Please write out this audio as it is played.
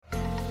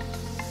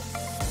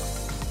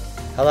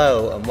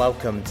Hello and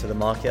welcome to the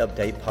Market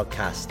Update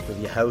podcast with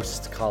your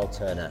host, Carl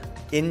Turner.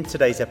 In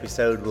today's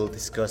episode, we'll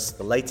discuss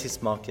the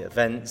latest market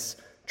events,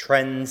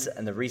 trends,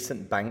 and the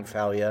recent bank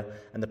failure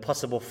and the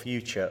possible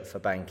future for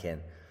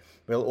banking.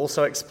 We'll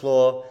also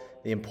explore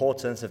the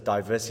importance of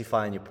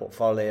diversifying your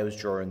portfolios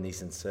during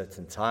these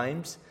uncertain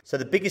times. So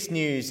the biggest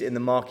news in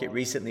the market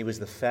recently was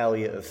the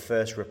failure of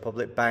First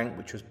Republic Bank,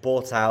 which was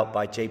bought out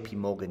by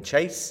JP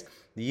Chase.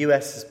 The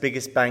US's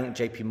biggest bank,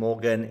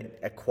 JP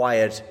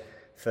acquired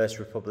First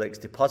Republic's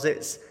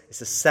deposits. It's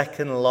the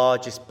second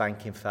largest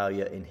banking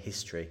failure in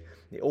history.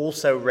 It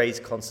also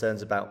raised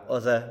concerns about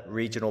other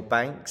regional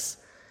banks,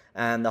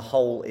 and the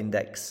whole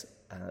index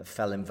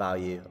fell in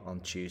value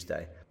on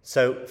Tuesday.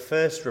 So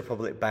First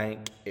Republic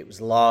Bank, it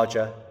was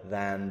larger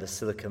than the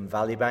Silicon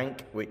Valley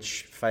Bank,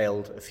 which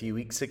failed a few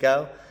weeks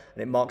ago,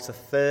 and it marks the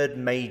third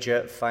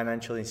major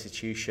financial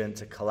institution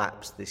to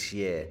collapse this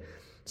year.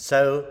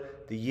 So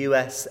the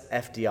US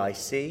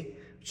FDIC,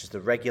 which is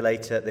the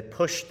regulator, they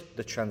pushed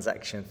the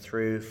transaction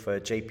through for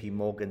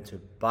JP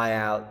to buy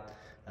out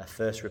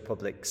First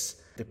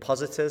Republic's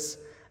depositors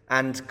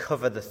and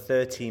cover the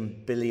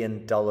 $13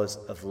 billion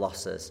of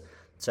losses.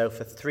 So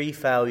for three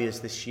failures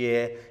this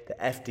year, the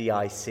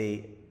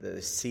FDIC that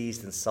has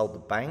seized and sold the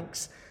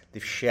banks,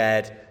 they've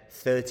shared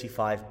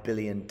 $35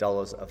 billion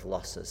of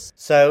losses.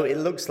 So it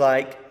looks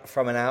like,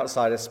 from an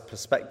outsider's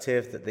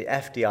perspective, that the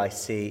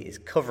FDIC is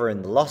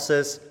covering the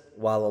losses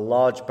while the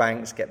large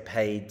banks get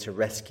paid to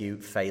rescue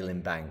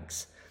failing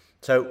banks.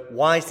 So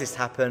why has this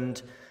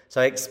happened?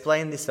 So I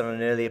explained this on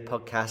an earlier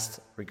podcast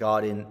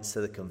regarding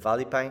Silicon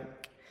Valley Bank.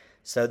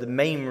 So the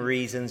main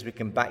reasons, we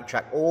can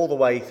backtrack all the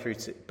way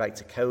back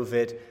to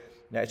COVID.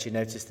 You actually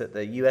noticed that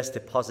the US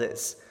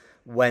deposits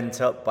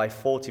went up by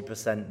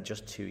 40% in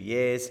just 2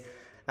 years.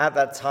 At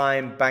that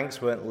time,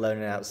 banks weren't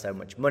loaning out so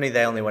much money.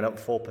 They only went up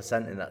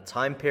 4% in that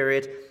time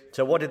period.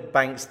 So what did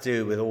banks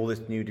do with all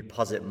this new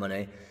deposit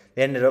money?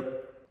 They ended up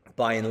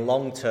buying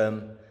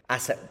long-term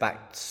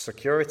asset-backed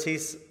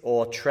securities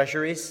or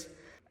treasuries.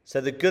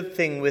 So the good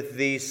thing with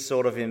these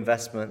sort of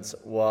investments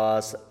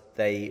was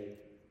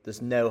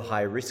there's no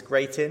high risk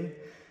rating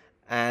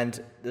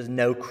and there's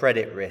no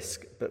credit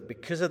risk. But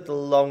because of the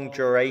long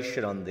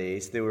duration on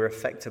these, they were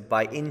affected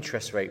by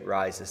interest rate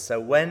rises. So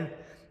when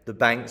the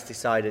banks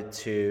decided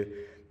to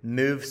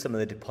move some of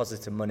the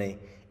depositor money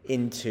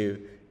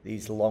into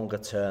these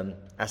longer-term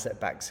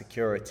asset-backed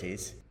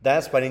securities,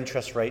 that's when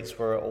interest rates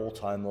were at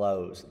all-time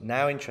lows.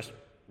 Now interest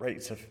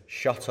rates have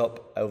shot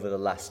up over the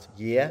last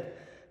year.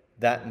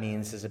 That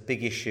means there's a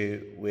big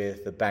issue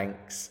with the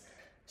banks.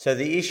 So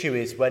the issue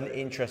is when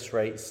interest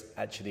rates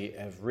actually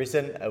have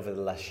risen over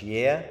the last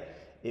year,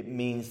 it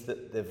means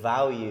that the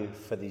value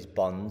for these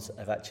bonds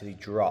have actually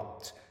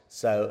dropped.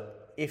 So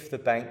if the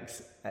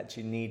banks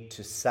actually need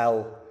to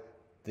sell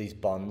these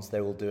bonds,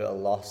 they will do it at a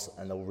loss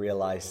and they'll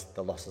realize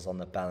the losses on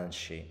the balance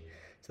sheet.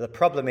 So the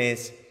problem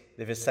is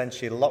they've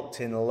essentially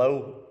locked in a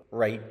low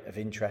rate of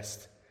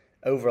interest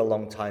over a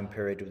long time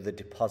period with the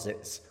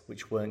deposits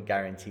which weren't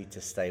guaranteed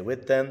to stay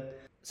with them.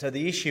 So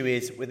the issue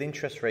is, with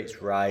interest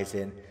rates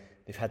rising,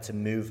 they've had to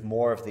move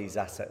more of these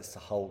assets to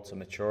hold to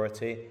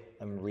maturity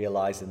and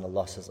realizing the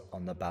losses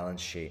on the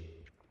balance sheet.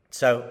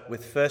 So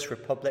with First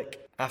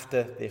Republic,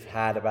 after they've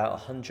had about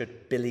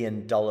 $100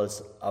 billion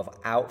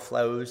of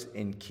outflows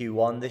in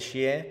Q1 this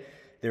year,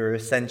 they were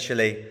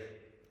essentially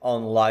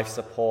on life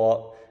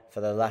support for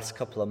the last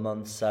couple of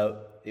months.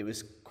 So it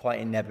was quite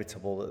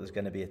inevitable that there was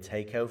going to be a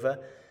takeover.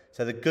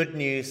 So the good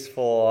news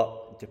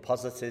for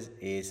depositors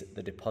is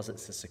the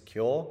deposits are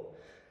secure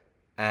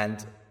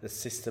and the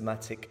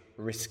systematic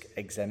risk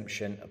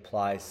exemption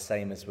applies,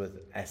 same as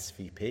with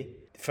SVP.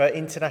 For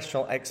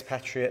international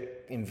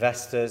expatriate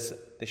investors,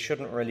 they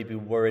shouldn't really be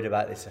worried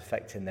about this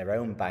affecting their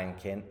own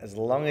banking as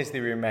long as they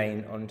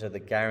remain under the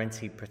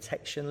guaranteed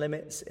protection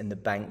limits in the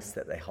banks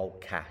that they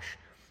hold cash.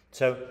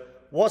 So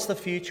what's the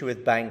future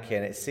with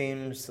banking? It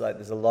seems like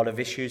there's a lot of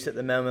issues at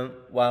the moment.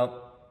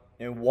 Well,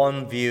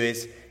 one view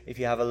is, if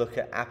you have a look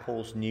at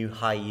Apple's new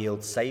high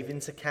yield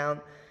savings account,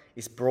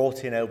 it's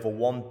brought in over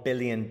 $1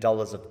 billion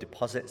of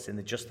deposits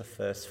in just the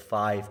first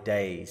 5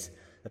 days.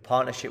 The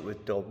partnership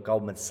with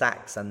Goldman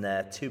Sachs and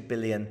their 2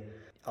 billion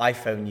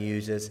iPhone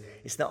users,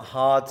 it's not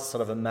hard to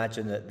sort of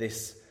imagine that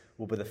this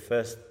will be the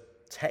first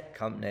tech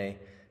company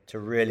to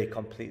really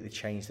completely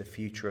change the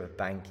future of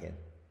banking.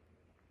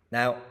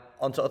 Now,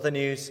 on to other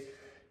news.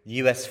 The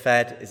US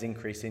Fed has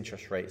increased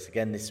interest rates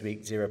again this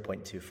week,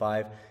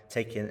 0.25,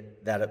 taking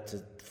that up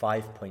to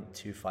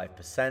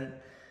 5.25%.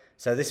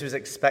 So this was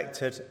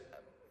expected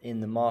in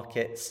the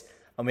markets,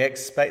 and we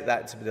expect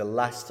that to be the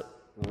last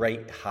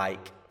rate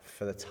hike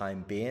for the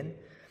time being,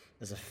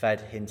 as the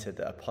Fed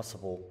hinted at a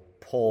possible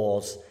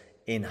pause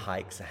in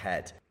hikes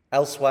ahead.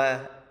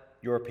 Elsewhere,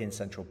 European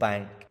Central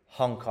Bank,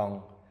 Hong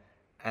Kong,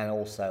 and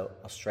also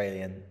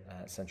Australian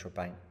Central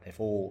Bank, they've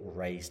all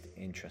raised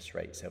interest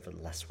rates over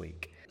the last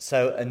week.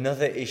 So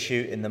another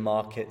issue in the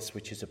markets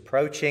which is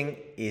approaching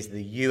is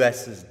the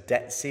US's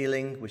debt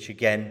ceiling, which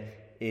again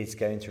is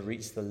going to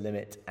reach the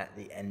limit at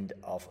the end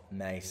of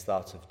May,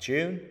 start of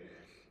June.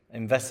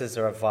 Investors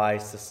are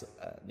advised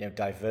to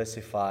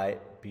diversify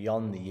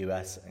beyond the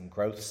US and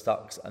growth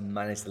stocks and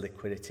manage the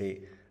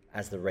liquidity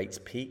as the rates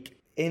peak.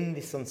 In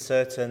this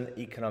uncertain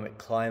economic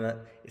climate,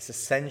 it's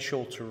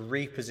essential to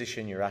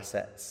reposition your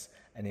assets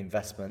and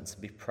investments,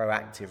 be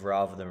proactive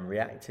rather than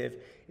reactive.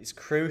 It's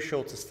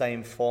crucial to stay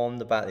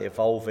informed about the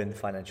evolving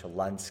financial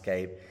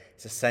landscape.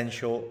 It's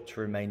essential to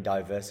remain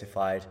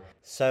diversified.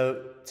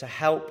 So to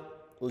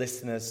help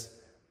listeners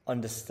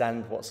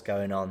understand what's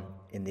going on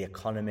in the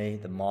economy,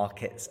 the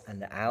markets,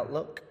 and the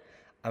outlook,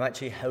 I'm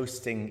actually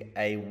hosting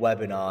a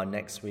webinar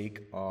next week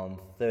on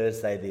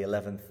Thursday, the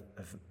 11th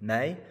of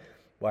May,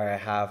 where I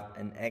have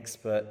an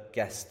expert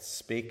guest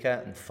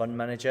speaker and fund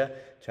manager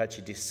to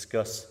actually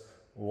discuss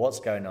what's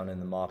going on in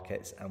the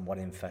markets and what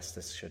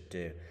investors should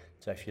do.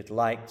 So if you'd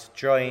like to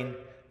join,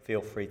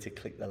 feel free to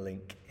click the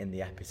link in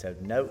the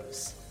episode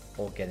notes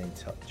or get in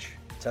touch.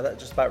 So that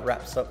just about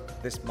wraps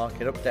up this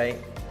market update.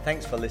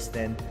 Thanks for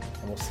listening,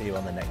 and we'll see you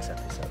on the next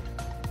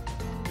episode.